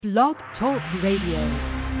Blog Talk Radio.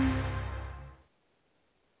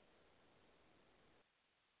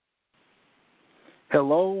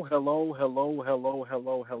 Hello, and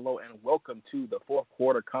welcome to the fourth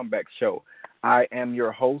quarter comeback show. I am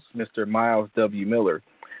your host, Mr. Miles W. Miller.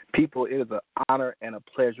 People, it is an honor and a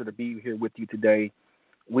pleasure to be here with you today.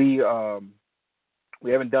 We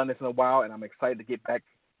haven't done this in a while, and I'm excited to get back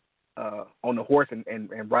on the horse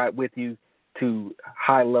and ride with you to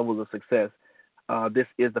high levels of success. This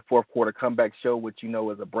is the fourth quarter comeback show, which you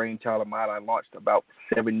know is a brainchild of mine. I launched about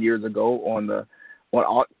 7 years ago on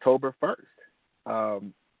October 1st.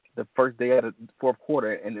 The first day of the fourth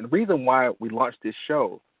quarter. And the reason why we launched this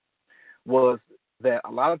show was that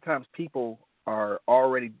a lot of times people are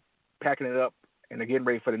already packing it up and they're getting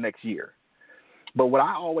ready for the next year. But what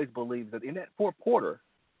I always believe is that in that fourth quarter,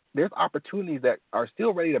 there's opportunities that are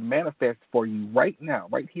still ready to manifest for you right now,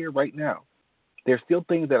 right here, right now. There's still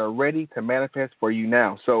things that are ready to manifest for you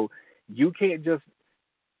now. So you can't just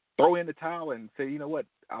throw in the towel and say, you know what,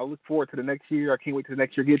 I'll look forward to the next year. I can't wait till the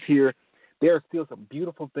next year gets here. There are still some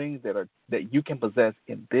beautiful things that you can possess,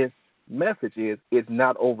 and this message is it's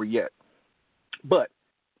not over yet. But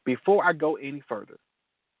before I go any further,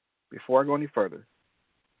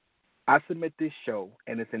 I submit this show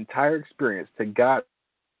and its entire experience to God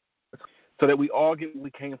so that we all get what we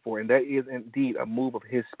came for, and that is indeed a move of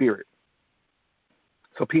His Spirit.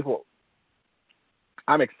 So people,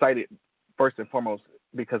 I'm excited first and foremost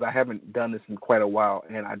because I haven't done this in quite a while,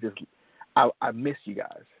 and I miss you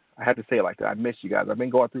guys. I have to say it like that. I miss you guys. I've been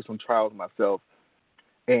going through some trials myself,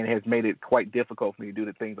 and it has made it quite difficult for me to do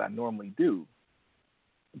the things I normally do.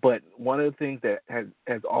 But one of the things that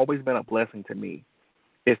has always been a blessing to me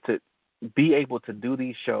is to be able to do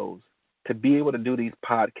these shows, to be able to do these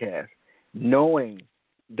podcasts, knowing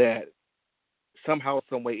that somehow,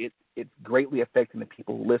 some way, it's greatly affecting the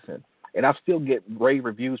people who listen. And I still get rave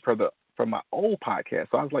reviews from my old podcast.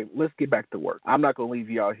 So I was like, let's get back to work. I'm not going to leave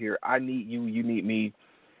you out here. I need you. You need me.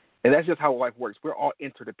 And that's just how life works. We're all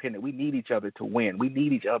interdependent. We need each other to win. We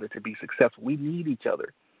need each other to be successful. We need each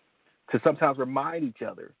other to sometimes remind each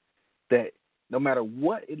other that no matter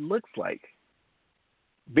what it looks like,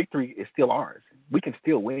 victory is still ours. We can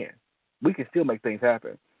still win. We can still make things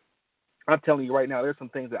happen. I'm telling you right now, there's some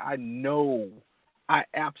things that I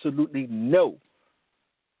absolutely know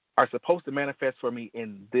are supposed to manifest for me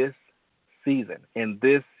in this season, in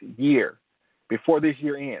this year, before this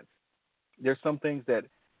year ends. There's some things that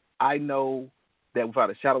I know that without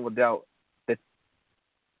a shadow of a doubt that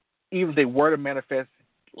even if they were to manifest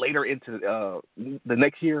later into the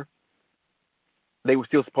next year, they were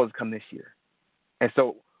still supposed to come this year. And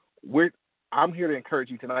so I'm here to encourage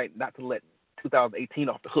you tonight not to let 2018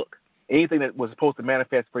 off the hook. Anything that was supposed to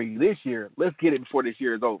manifest for you this year, let's get it before this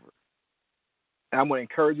year is over. And I'm going to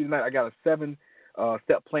encourage you tonight. I got a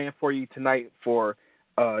 7-step plan for you tonight for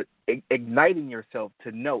igniting yourself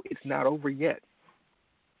to know it's not over yet.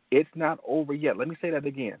 It's not over yet. Let me say that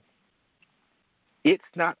again. It's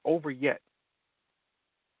not over yet.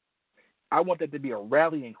 I want that to be a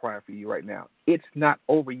rallying cry for you right now. It's not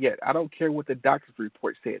over yet. I don't care what the doctor's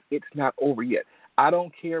report says. It's not over yet. I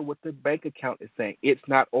don't care what the bank account is saying. It's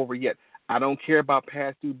not over yet. I don't care about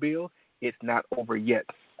past due bills. It's not over yet.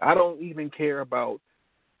 I don't even care about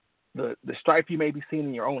the strife you may be seeing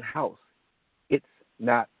in your own house. It's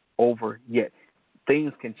not over yet.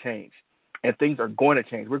 Things can change. And things are going to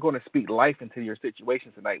change. We're going to speak life into your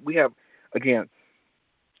situation tonight.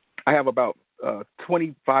 I have about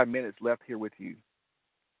 25 minutes left here with you.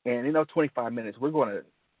 And in those 25 minutes, we're going to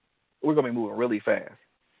be moving really fast.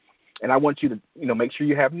 And I want you to, make sure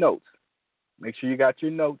you have notes. Make sure you got your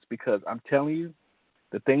notes because I'm telling you,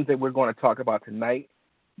 the things that we're going to talk about tonight,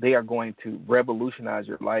 they are going to revolutionize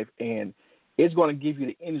your life, and it's going to give you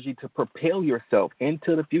the energy to propel yourself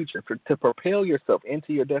into the future, to propel yourself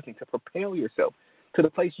into your destiny, to propel yourself to the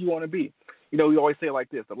place you want to be. We always say it like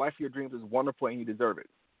this: the life of your dreams is wonderful and you deserve it.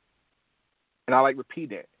 And I like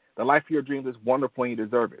repeating that. The life of your dreams is wonderful and you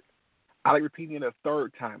deserve it. I like repeating it a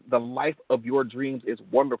third time. The life of your dreams is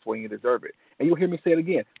wonderful and you deserve it. And you'll hear me say it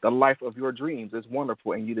again. The life of your dreams is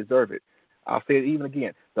wonderful and you deserve it. I'll say it even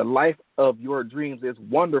again. The life of your dreams is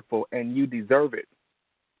wonderful and you deserve it.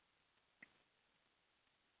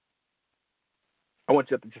 I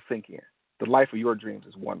want you to just sink in. The life of your dreams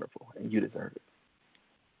is wonderful and you deserve it.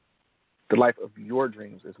 The life of your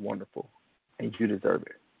dreams is wonderful and you deserve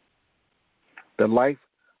it. The life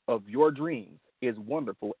of your dreams is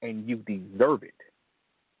wonderful and you deserve it.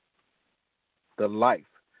 The life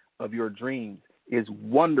of your dreams is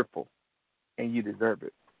wonderful and you deserve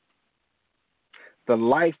it. The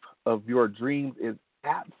life of your dreams is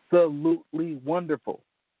absolutely wonderful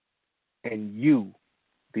and you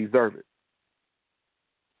deserve it.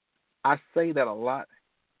 I say that a lot.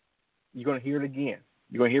 You're going to hear it again.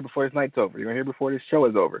 You're going to hear it before this night's over. You're going to hear it before this show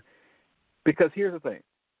is over. Because here's the thing.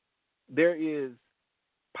 There is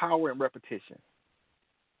power in repetition.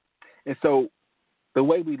 And so the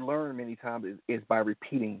way we learn many times is by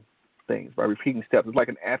repeating things, by repeating steps. It's like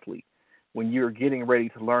an athlete. When you're getting ready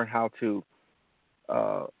to learn how to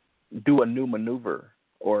do a new maneuver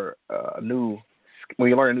or when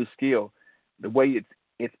you learn a new skill, the way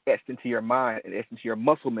it's etched into your mind and etched into your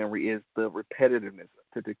muscle memory is the repetitiveness,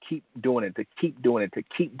 to keep doing it, to keep doing it, to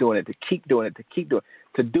keep doing it, to keep doing it, to keep doing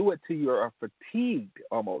it, to do it till you are fatigued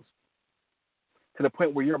almost, to the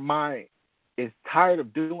point where your mind is tired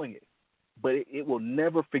of doing it, but it will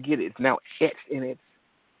never forget it. It's now etched in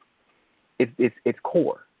its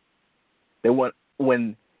core. That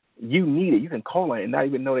when you need it, you can call on it and not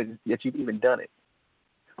even know that you've even done it,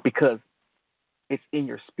 because it's in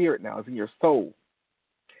your spirit now. It's in your soul.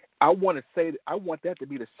 I want that to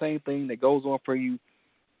be the same thing that goes on for you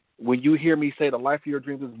when you hear me say the life of your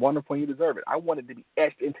dreams is wonderful and you deserve it. I want it to be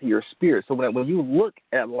etched into your spirit, so when you look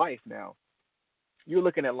at life now, you're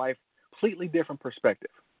looking at life completely different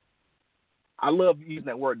perspective. I love using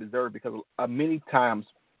that word deserve because many times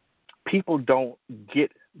people don't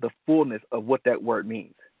get the fullness of what that word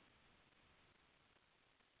means.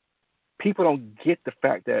 People don't get the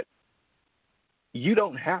fact that you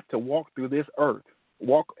don't have to walk through this earth,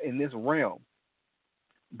 walk in this realm,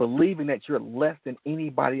 believing that you're less than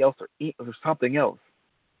anybody else or something else,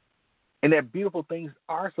 and that beautiful things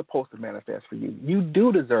are supposed to manifest for you. You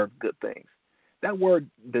do deserve good things. That word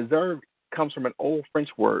deserve comes from an old French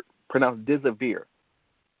word pronounced désavouer.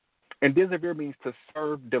 And désavouer means to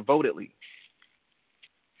serve devotedly.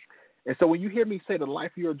 And so when you hear me say the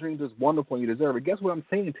life of your dreams is wonderful and you deserve it, guess what I'm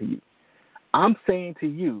saying to you? I'm saying to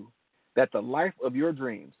you that the life of your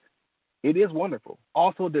dreams, it is wonderful,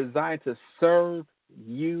 also designed to serve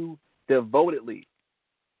you devotedly.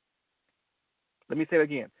 Let me say it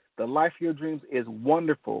again. The life of your dreams is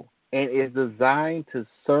wonderful and is designed to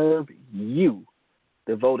serve you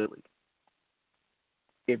devotedly.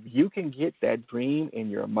 If you can get that dream in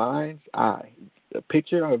your mind's eye, the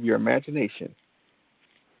picture of your imagination,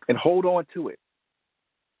 and hold on to it,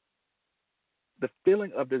 the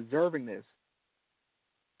feeling of deservingness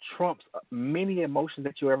trumps many emotions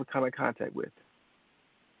that you'll ever come in contact with.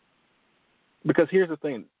 Because here's the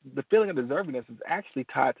thing, the feeling of deservingness is actually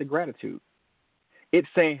tied to gratitude. It's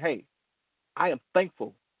saying, hey, I am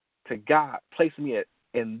thankful to God placing me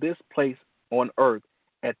in this place on earth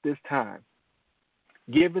at this time.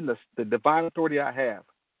 Given the divine authority I have,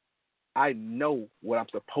 I know what I'm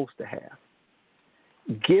supposed to have.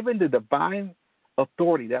 Given the divine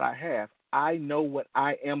authority that I have, I know what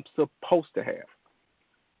I am supposed to have.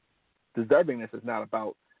 Deservingness is not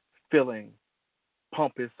about feeling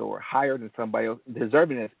pompous or higher than somebody else.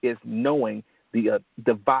 Deservingness is knowing the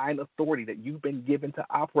divine authority that you've been given to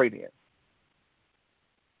operate in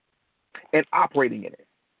and operating in it.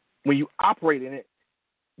 When you operate in it,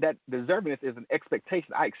 that deservingness is an expectation.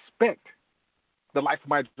 I expect the life of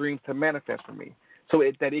my dreams to manifest for me so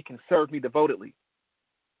that it can serve me devotedly.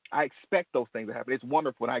 I expect those things to happen. It's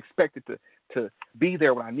wonderful, and I expect it to be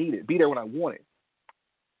there when I need it, be there when I want it.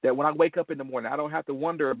 That when I wake up in the morning, I don't have to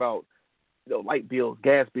wonder about light bills,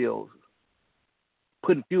 gas bills,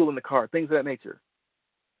 putting fuel in the car, things of that nature.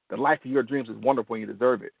 The life of your dreams is wonderful and you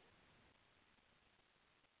deserve it.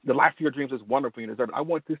 The life of your dreams is wonderful and you deserve it. I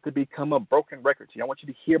want this to become a broken record to you. I want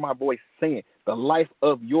you to hear my voice saying, the life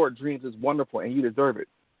of your dreams is wonderful and you deserve it.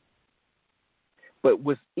 But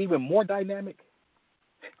what's even more dynamic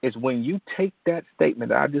is when you take that statement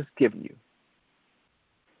that I've just given you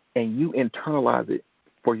and you internalize it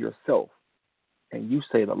for yourself and you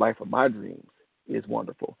say the life of my dreams is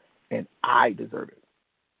wonderful and I deserve it.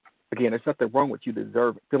 Again, there's nothing wrong with you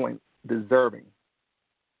feeling deserving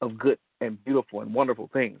of good and beautiful and wonderful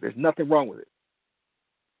things. There's nothing wrong with it.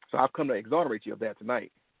 So I've come to exonerate you of that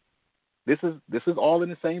tonight. This is all in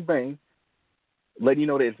the same vein, letting you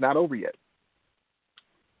know that it's not over yet.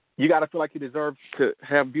 You got to feel like you deserve to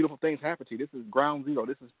have beautiful things happen to you. This is ground zero.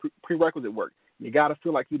 This is prerequisite work. You got to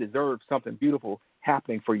feel like you deserve something beautiful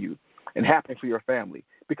happening for you and happening for your family.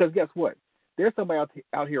 Because guess what? There's somebody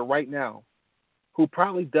out here right now who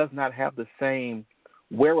probably does not have the same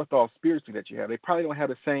wherewithal spiritually that you have. They probably don't have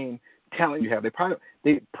the same talent you have.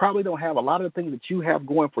 They probably don't have a lot of the things that you have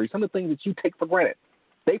going for you. Some of the things that you take for granted.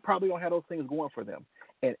 They probably don't have those things going for them.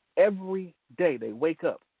 And every day they wake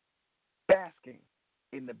up basking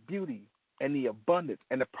in the beauty and the abundance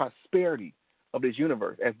and the prosperity of this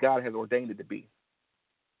universe as God has ordained it to be.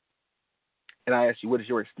 And I ask you, what is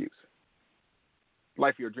your excuse?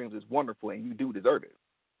 Life of your dreams is wonderful and you do deserve it.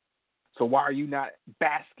 So why are you not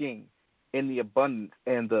basking in the abundance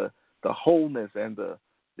and the wholeness and the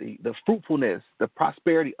fruitfulness, the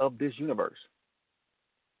prosperity of this universe?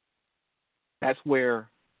 That's where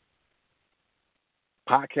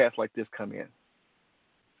podcasts like this come in.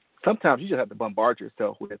 Sometimes you just have to bombard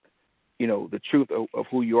yourself with, the truth of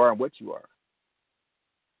who you are and what you are.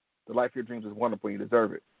 The life of your dreams is wonderful. You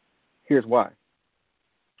deserve it. Here's why.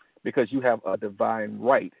 Because you have a divine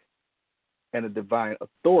right and a divine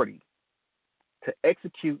authority to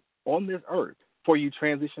execute on this earth before you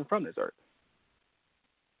transition from this earth.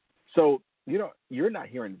 So, you're not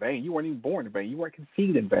here in vain. You weren't even born in vain. You weren't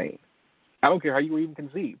conceived in vain. I don't care how you were even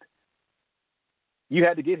conceived. You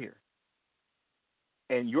had to get here.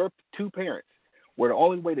 And your two parents were the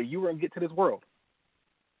only way that you were going to get to this world.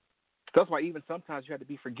 That's why even sometimes you have to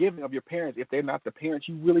be forgiving of your parents if they're not the parents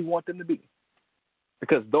you really want them to be.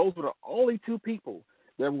 Because those were the only two people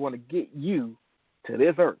that were going to get you to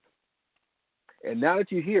this earth. And now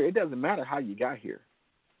that you're here, it doesn't matter how you got here.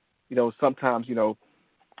 Sometimes,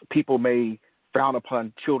 people may frown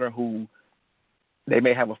upon children who they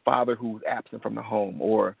may have a father who's absent from the home,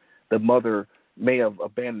 or the mother may have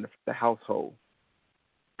abandoned the household.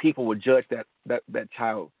 People would judge that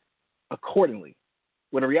child accordingly.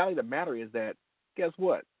 When the reality of the matter is that, guess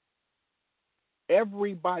what?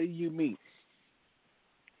 Everybody you meet,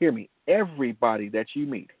 hear me, everybody that you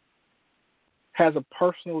meet has a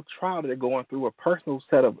personal trial that they're going through, a personal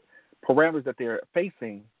set of parameters that they're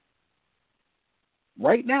facing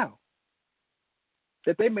right now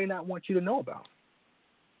that they may not want you to know about.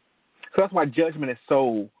 So that's why judgment is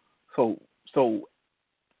so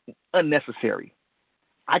unnecessary.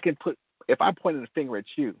 If I pointed a finger at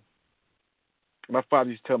you, my father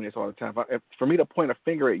used to tell me this all the time. For me to point a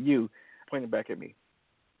finger at you, point it back at me.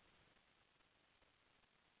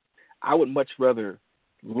 I would much rather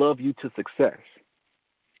love you to success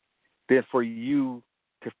than for you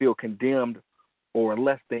to feel condemned or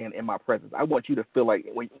less than in my presence. I want you to feel like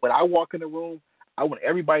when I walk in the room, I want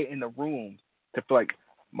everybody in the room to feel like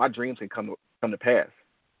my dreams can come to pass.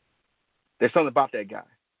 There's something about that guy.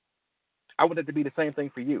 I want it to be the same thing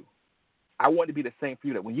for you. I want it to be the same for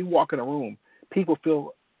you, that when you walk in a room, people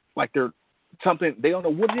feel like they're something, they don't know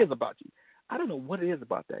what it is about you. I don't know what it is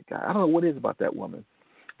about that guy. I don't know what it is about that woman,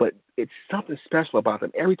 but it's something special about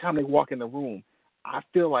them. Every time they walk in the room, I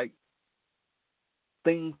feel like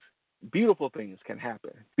beautiful things can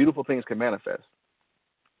happen. Beautiful things can manifest.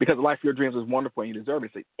 Because the life of your dreams is wonderful and you deserve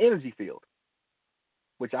it. It's an energy field,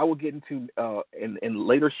 which I will get into in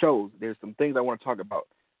later shows. There's some things I want to talk about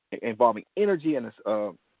involving energy and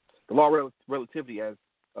the law of relativity, as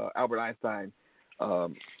Albert Einstein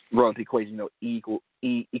wrote the equation, E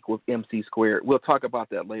equals mc squared. We'll talk about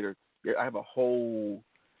that later. I have a whole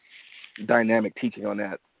dynamic teaching on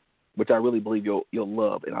that, which I really believe you'll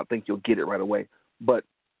love, and I think you'll get it right away. But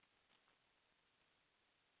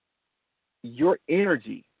your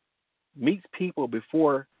energy meets people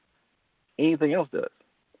before anything else does.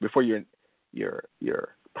 Before your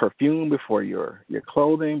perfume, before your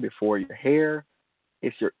clothing, before your hair,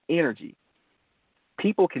 it's your energy.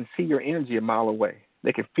 People can see your energy a mile away.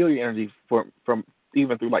 They can feel your energy from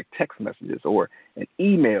even through like text messages or an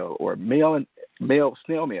email or snail mail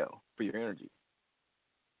for your energy.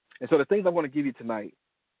 And so the things I want to give you tonight,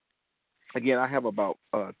 again, I have about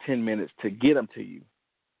 10 minutes to get them to you.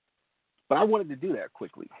 But I wanted to do that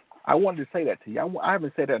quickly. I wanted to say that to you. I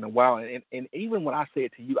haven't said that in a while, and even when I say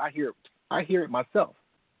it to you, I hear it myself.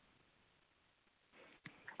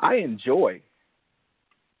 I enjoy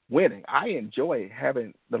winning. I enjoy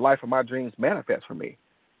having the life of my dreams manifest for me.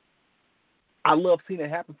 I love seeing it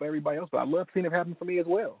happen for everybody else, but I love seeing it happen for me as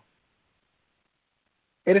well.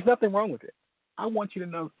 And there's nothing wrong with it. I want you to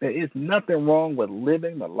know there is nothing wrong with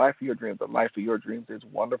living the life of your dreams. The life of your dreams is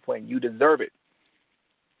wonderful, and you deserve it.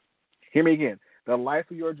 Hear me again. The life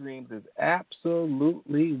of your dreams is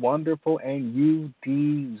absolutely wonderful, and you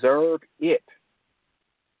deserve it.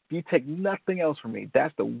 If you take nothing else from me,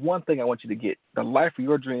 that's the one thing I want you to get. The life of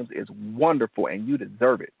your dreams is wonderful, and you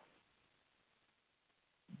deserve it.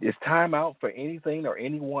 It's time out for anything or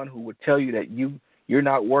anyone who would tell you that you're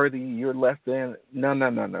not worthy, you're less than. No.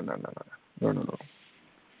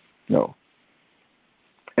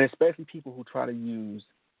 And especially people who try to use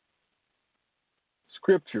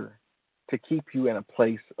scripture to keep you in a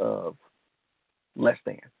place of less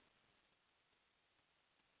than.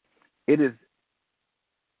 It is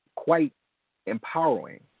quite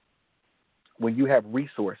empowering when you have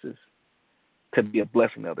resources to be a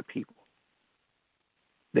blessing to other people.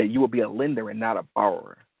 That you will be a lender and not a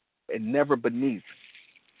borrower, and never beneath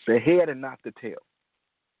the head and not the tail.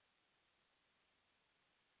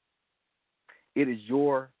 It is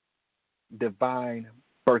your divine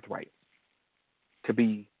birthright to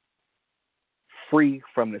be free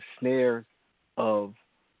from the snares of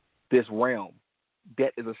this realm.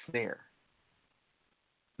 Debt is a snare.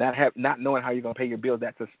 Not knowing how you're going to pay your bills,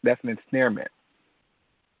 that's an ensnarement.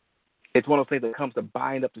 It's one of those things that comes to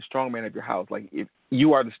bind up the strong man of your house. Like, if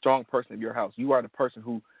you are the strong person of your house, you are the person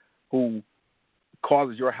who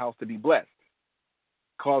causes your house to be blessed,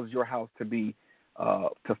 causes your house to be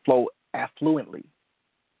to flow affluently.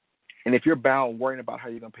 And if you're bound worrying about how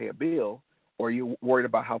you're going to pay a bill, or you're worried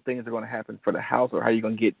about how things are going to happen for the house, or how you're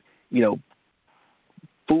going to get,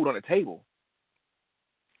 food on the table,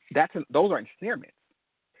 those are ensnarements.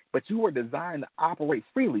 But you were designed to operate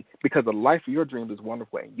freely because the life of your dreams is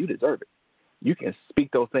wonderful and you deserve it. You can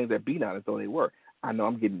speak those things that be not as though they were. I know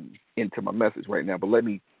I'm getting into my message right now, but let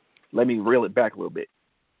me reel it back a little bit.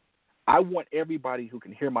 I want everybody who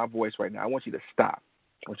can hear my voice right now, I want you to stop.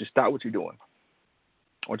 I want you to stop what you're doing.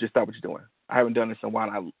 I haven't done this in a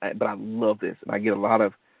while, but I love this. And I get a lot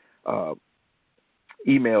of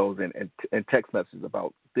emails and text messages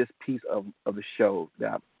about this piece of the show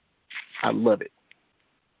that I love it.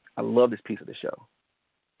 I love this piece of the show.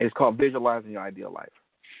 And it's called Visualizing Your Ideal Life.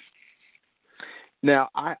 Now,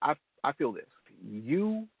 I feel this.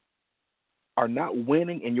 You are not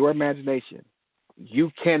winning in your imagination.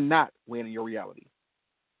 You cannot win in your reality.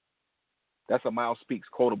 That's a Miles Speaks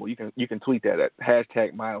quotable. You can tweet that at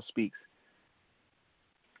hashtag Miles Speaks.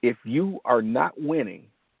 If you are not winning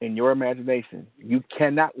in your imagination, you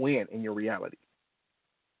cannot win in your reality.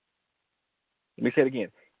 Let me say it again.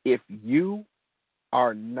 If you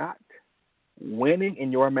are not winning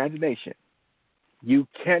in your imagination, you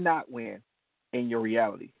cannot win in your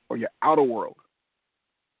reality or your outer world.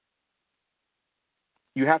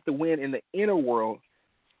 You have to win in the inner world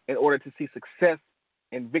in order to see success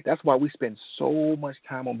and victory. That's why we spend so much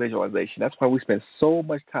time on visualization. That's why we spend so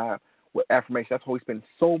much time with affirmation. That's why we spend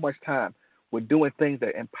so much time with doing things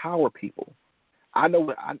that empower people. I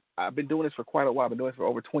know I've been doing this for quite a while. I've been doing this for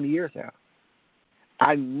over 20 years now.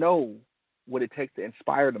 I know what it takes to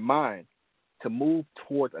inspire the mind to move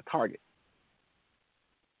towards a target.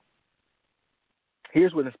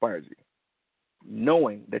 Here's what inspires you: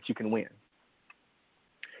 knowing that you can win.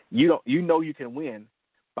 You know you can win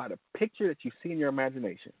by the picture that you see in your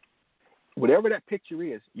imagination. Whatever that picture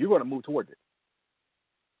is, you're going to move towards it.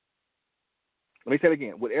 Let me say it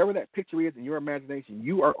again. Whatever that picture is in your imagination,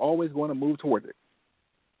 you are always going to move towards it.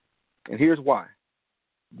 And here's why.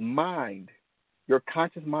 Your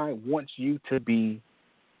conscious mind wants you to be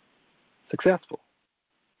successful.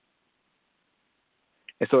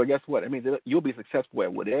 And so guess what? It means that you'll be successful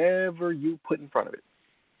at whatever you put in front of it.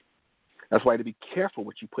 That's why you have to be careful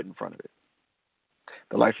what you put in front of it.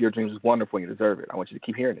 The life of your dreams is wonderful and you deserve it. I want you to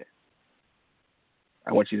keep hearing it.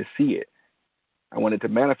 I want you to see it. I want it to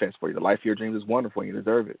manifest for you. The life of your dreams is wonderful and you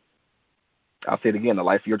deserve it. I'll say it again. The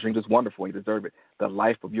life of your dreams is wonderful and you deserve it. The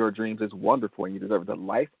life of your dreams is wonderful and you deserve it. The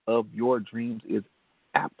life of your dreams is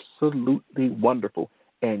absolutely wonderful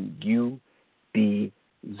and you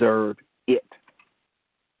deserve it.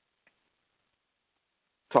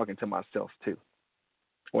 Talking to myself too.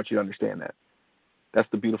 I want you to understand that. That's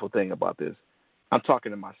the beautiful thing about this. I'm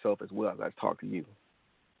talking to myself as well as I talk to you.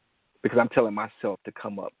 Because I'm telling myself to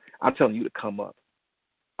come up. I'm telling you to come up.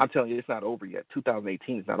 I'm telling you it's not over yet.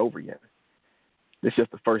 2018 is not over yet. This is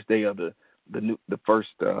just the first day of the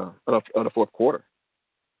fourth quarter.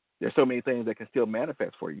 There's so many things that can still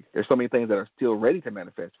manifest for you. There's so many things that are still ready to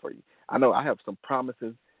manifest for you. I know I have some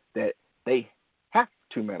promises that they have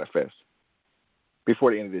to manifest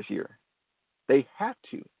before the end of this year. They have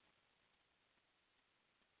to.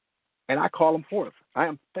 And I call them forth. I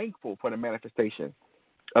am thankful for the manifestation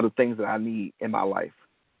of the things that I need in my life.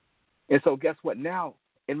 And so guess what? Now,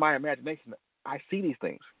 in my imagination, I see these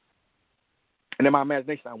things. And in my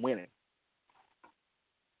imagination, I'm winning.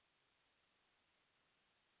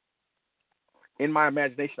 In my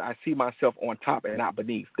imagination, I see myself on top and not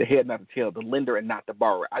beneath, the head, not the tail, the lender and not the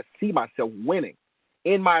borrower. I see myself winning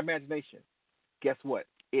in my imagination. Guess what?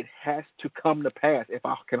 It has to come to pass. If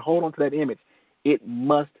I can hold on to that image, it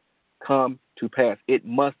must come to pass. It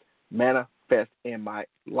must manifest in my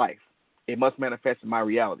life. It must manifest in my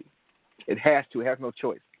reality. It has to. It has no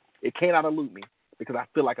choice. It cannot elude me because I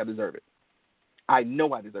feel like I deserve it. I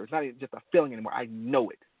know I deserve it. It's not even just a feeling anymore. I know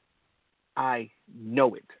it. I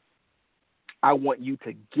know it. I want you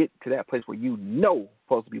to get to that place where you know you're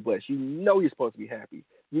supposed to be blessed. You know you're supposed to be happy.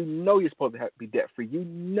 You know you're supposed to be debt-free. You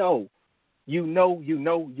know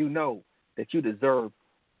that you deserve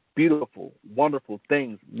beautiful, wonderful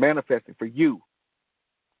things manifesting for you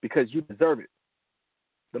because you deserve it.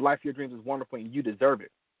 The life of your dreams is wonderful and you deserve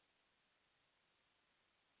it.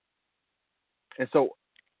 And so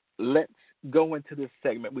let's go into this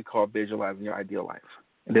segment we call Visualizing Your Ideal Life.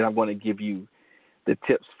 And then I'm going to give you the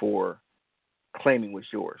tips for claiming what's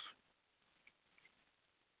yours,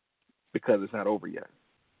 because it's not over yet.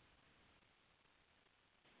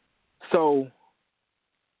 So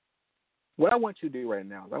what I want you to do right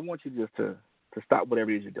now is I want you just to stop whatever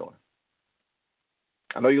it is you're doing.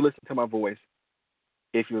 I know you're listening to my voice.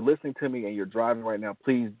 If you're listening to me and you're driving right now,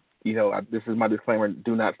 please, this is my disclaimer,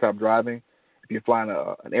 do not stop driving. If you're flying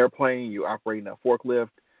an airplane, you're operating a forklift,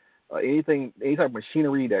 any type of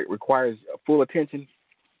machinery that requires full attention,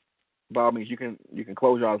 by all means, you can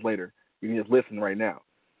close your eyes later. You can just listen right now.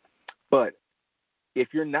 But if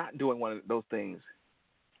you're not doing one of those things,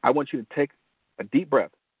 I want you to take a deep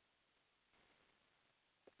breath.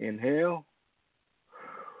 Inhale.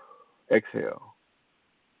 Exhale.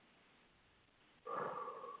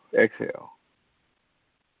 Exhale.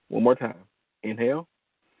 One more time. Inhale.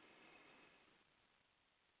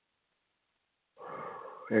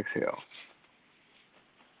 Exhale.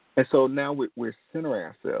 And so now we're centering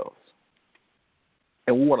ourselves.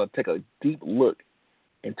 And we want to take a deep look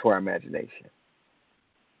into our imagination.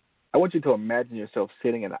 I want you to imagine yourself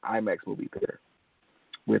sitting in an IMAX movie theater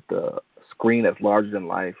with a screen that's larger than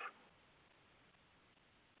life,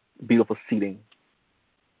 beautiful seating.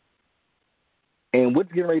 And what's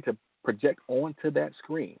getting ready to project onto that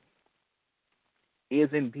screen is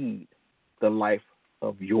indeed the life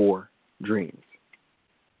of your dreams.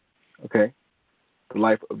 Okay? The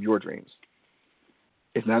life of your dreams.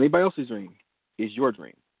 It's not anybody else's dream. It's your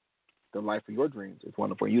dream. The life of your dreams is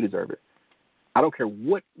wonderful. You deserve it. I don't care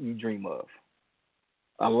what you dream of.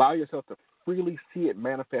 Allow yourself to freely see it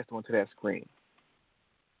manifest onto that screen.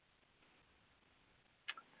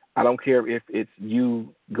 I don't care if it's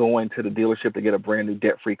you going to the dealership to get a brand new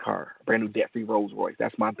debt-free car, a brand new debt-free Rolls Royce.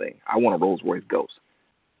 That's my thing. I want a Rolls Royce Ghost.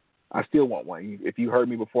 I still want one. If you heard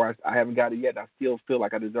me before, I haven't got it yet. I still feel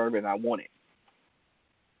like I deserve it and I want it.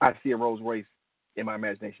 I see a Rolls Royce in my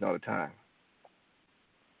imagination all the time.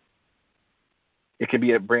 It could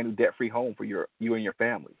be a brand new debt-free home for you and your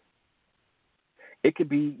family. It could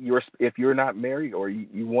be if you're not married or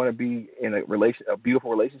you want to be in a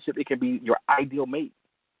beautiful relationship, it could be your ideal mate.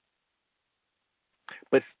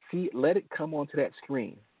 But let it come onto that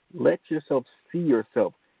screen. Let yourself see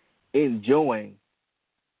yourself enjoying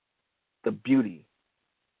the beauty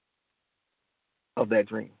of that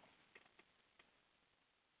dream.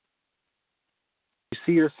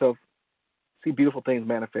 You see beautiful things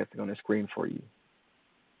manifesting on the screen for you.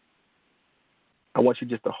 I want you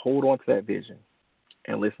just to hold on to that vision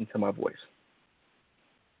and listen to my voice.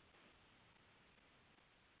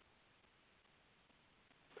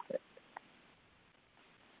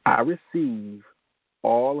 I receive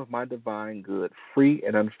all of my divine good free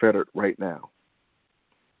and unfettered right now.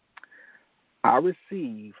 I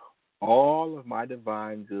receive all of my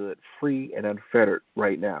divine good free and unfettered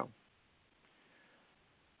right now.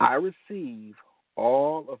 I receive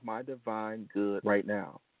all of my divine good right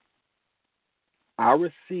now. I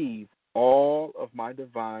receive all of my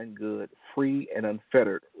divine good free and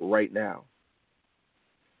unfettered right now.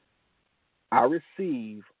 I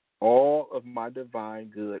receive all of my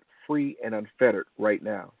divine good free and unfettered right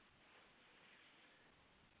now.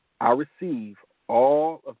 I receive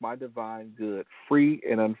all of my divine good free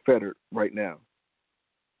and unfettered right now.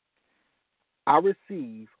 I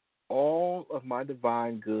receive all of my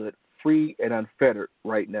divine good free and unfettered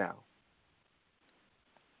right now.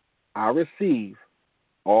 I receive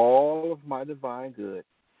all of my divine good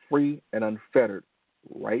free and unfettered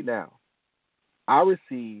right now. I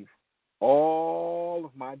receive all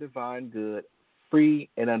of my divine good free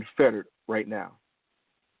and unfettered right now.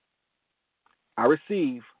 I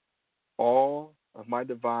receive all of my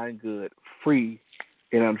divine good free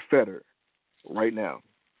and unfettered right now.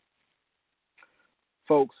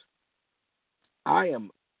 Folks, I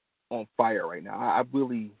am on fire right now. I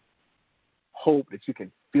really hope that you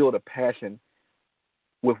can feel the passion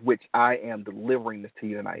with which I am delivering this to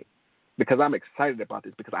you tonight, because I'm excited about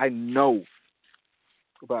this, because I know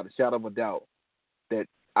without a shadow of a doubt that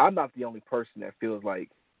I'm not the only person that feels like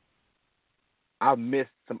I've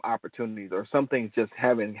missed some opportunities or some things just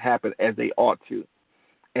haven't happened as they ought to.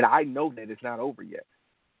 And I know that it's not over yet.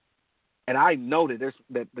 And I know that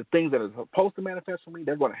that the things that are supposed to manifest for me,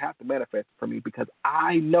 they're going to have to manifest for me, because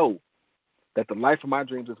I know that the life of my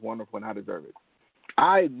dreams is wonderful and I deserve it.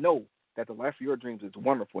 I know that the life of your dreams is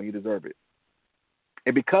wonderful and you deserve it.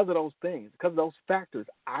 And because of those things, because of those factors,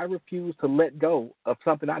 I refuse to let go of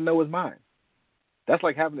something I know is mine. That's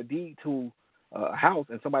like having a deed to a house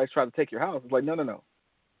and somebody's trying to take your house. It's like, no.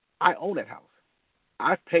 I own that house.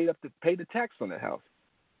 I've paid the tax on that house.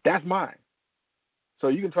 That's mine. So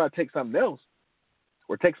you can try to take something else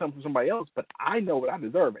or take something from somebody else, but I know what I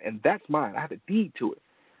deserve, and that's mine. I have a deed to it.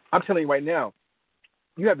 I'm telling you right now,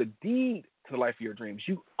 you have the deed to the life of your dreams.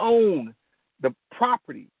 You own the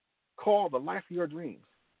property called the life of your dreams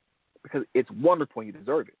because it's wonderful and you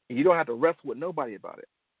deserve it. And you don't have to wrestle with nobody about it.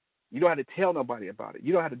 You don't have to tell nobody about it.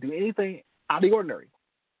 You don't have to do anything out of the ordinary.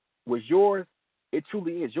 What's yours, it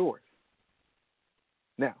truly is yours.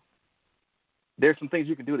 Now, there's some things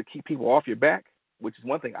you can do to keep people off your back, which is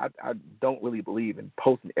one thing I don't really believe in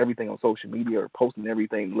posting everything on social media or posting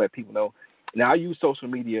everything to let people know. Now, I use social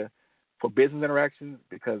media for business interactions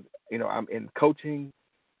because, you know, I'm in coaching.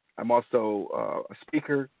 I'm also a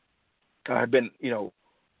speaker. I've been, you know,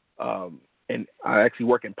 and I actually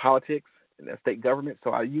work in politics in the state government,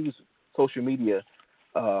 so I use social media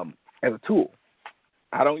as a tool.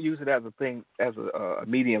 I don't use it as a thing, as a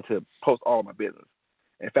medium to post all of my business.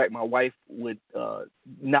 In fact, my wife would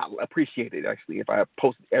not appreciate it, actually, if I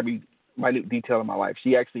posted every minute detail of my life.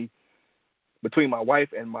 She actually, between my wife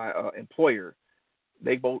and my employer,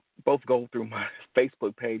 they both go through my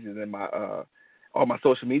Facebook pages and my all my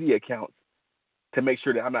social media accounts to make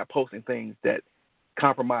sure that I'm not posting things that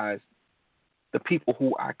compromise the people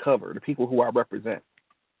who I cover, the people who I represent.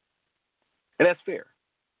 And that's fair.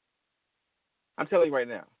 I'm telling you right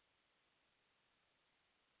now,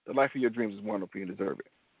 the life of your dreams is wonderful. You deserve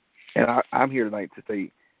it. And I'm here tonight to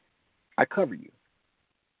say, I cover you.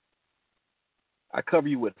 I cover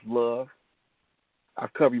you with love. I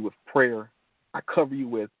cover you with prayer. I cover you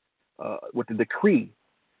with the decree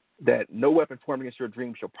that no weapon formed against your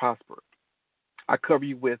dreams shall prosper. I cover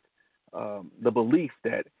you with the belief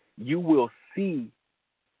that you will see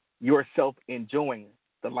yourself enjoying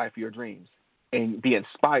the life of your dreams and be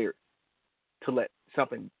inspired to let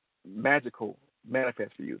something magical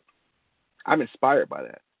manifest for you. I'm inspired by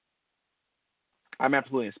that. I'm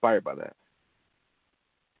absolutely inspired by that.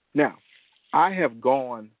 Now, I have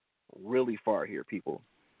gone really far here, people,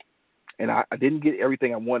 and I didn't get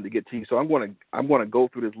everything I wanted to get to you, so I'm going to go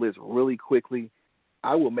through this list really quickly.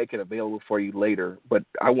 I will make it available for you later, but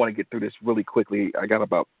I want to get through this really quickly. I got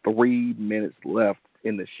about 3 minutes left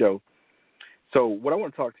in the show. So what I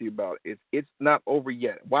want to talk to you about is it's not over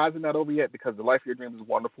yet. Why is it not over yet? Because the life of your dreams is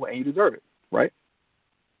wonderful and you deserve it, right?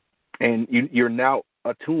 And you're now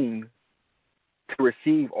attuned to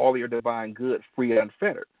receive all your divine good free and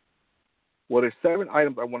unfettered. Well, there's 7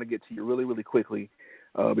 items I want to get to you really, really quickly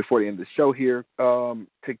before the end of the show here to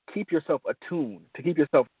keep yourself attuned, to keep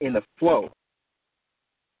yourself in the flow.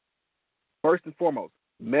 First and foremost,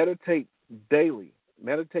 meditate daily.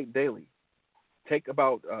 Meditate daily. Take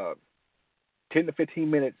about 10 to 15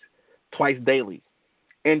 minutes twice daily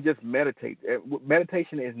and just meditate.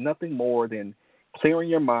 Meditation is nothing more than clearing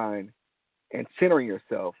your mind and centering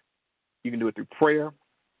yourself. You can do it through prayer.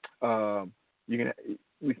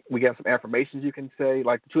 We got some affirmations you can say,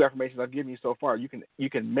 like the 2 affirmations I've given you so far. You can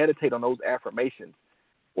meditate on those affirmations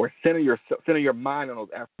or center your mind on those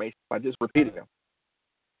affirmations by just repeating them.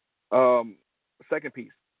 Second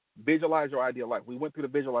piece, visualize your ideal life. We went through the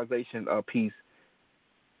visualization piece,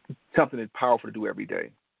 something that's powerful to do every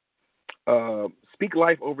day. Speak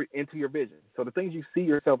life over into your vision. So the things you see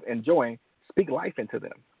yourself enjoying, speak life into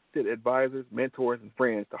them. To advisors, mentors, and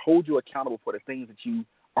friends to hold you accountable for the things that you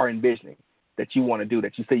are envisioning, that you want to do,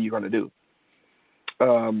 that you say you're going to do.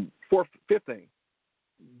 Fifth thing,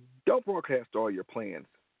 don't broadcast all your plans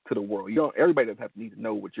to the world. Everybody doesn't have to need to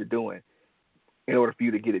know what you're doing in order for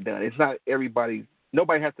you to get it done. It's not everybody.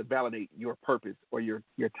 Nobody has to validate your purpose or your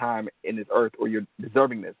time in this earth or your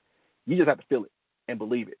deservingness. You just have to feel it and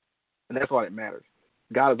believe it, and that's all that matters.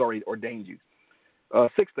 God has already ordained you.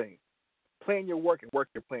 Sixth thing, plan your work and work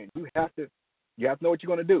your plan. You have to know what you're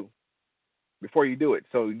going to do before you do it.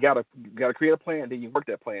 So you gotta create a plan, then you work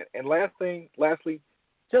that plan. And lastly,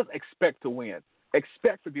 just expect to win.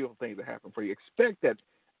 Expect for beautiful things to happen for you. Expect that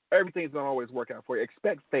everything's going to always work out for you.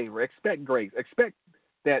 Expect favor. Expect grace. Expect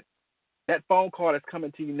that phone call that's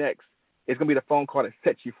coming to you next is going to be the phone call that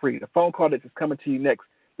sets you free. The phone call that's coming to you next,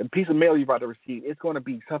 the piece of mail you're about to receive, it's going to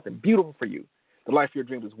be something beautiful for you. The life of your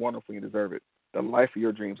dreams is wonderful and you deserve it. The life of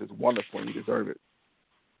your dreams is wonderful and you deserve it.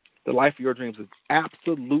 The life of your dreams is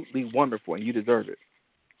absolutely wonderful and you deserve it.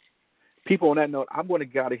 People, on that note, I'm going to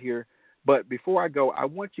get out of here. But before I go, I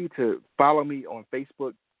want you to follow me on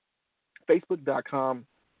Facebook,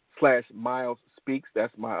 facebook.com/Myles Speaks.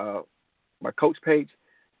 That's my coach page,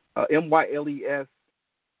 MYLES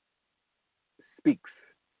Speaks.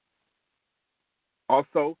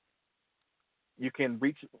 Also, you can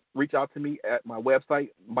reach out to me at my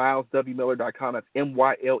website, MylesWMiller.com. That's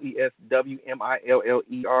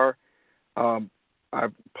MYLESWMILLER. I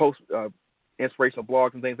post inspirational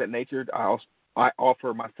blogs and things of that nature. I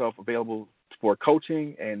offer myself available for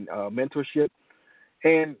coaching and mentorship.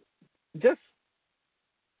 And just,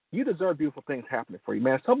 you deserve beautiful things happening for you,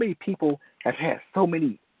 man. So many people have had so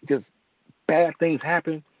many just bad things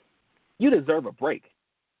happen. You deserve a break.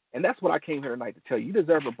 And that's what I came here tonight to tell you. You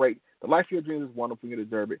deserve a break. The life of your dreams is wonderful. You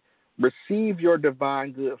deserve it. Receive your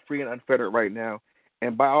divine good, free and unfettered right now.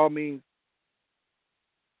 And by all means,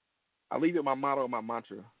 I leave you with my motto, my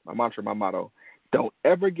motto. Don't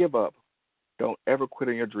ever give up. Don't ever quit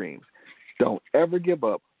on your dreams. Don't ever give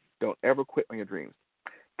up. Don't ever quit on your dreams.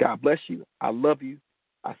 God bless you. I love you.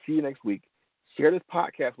 I'll see you next week. Share this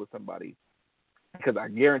podcast with somebody, because I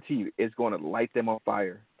guarantee you it's going to light them on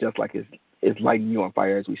fire, just like it's lighting you on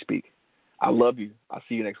fire as we speak. I love you. I'll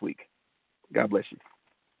see you next week. God bless you.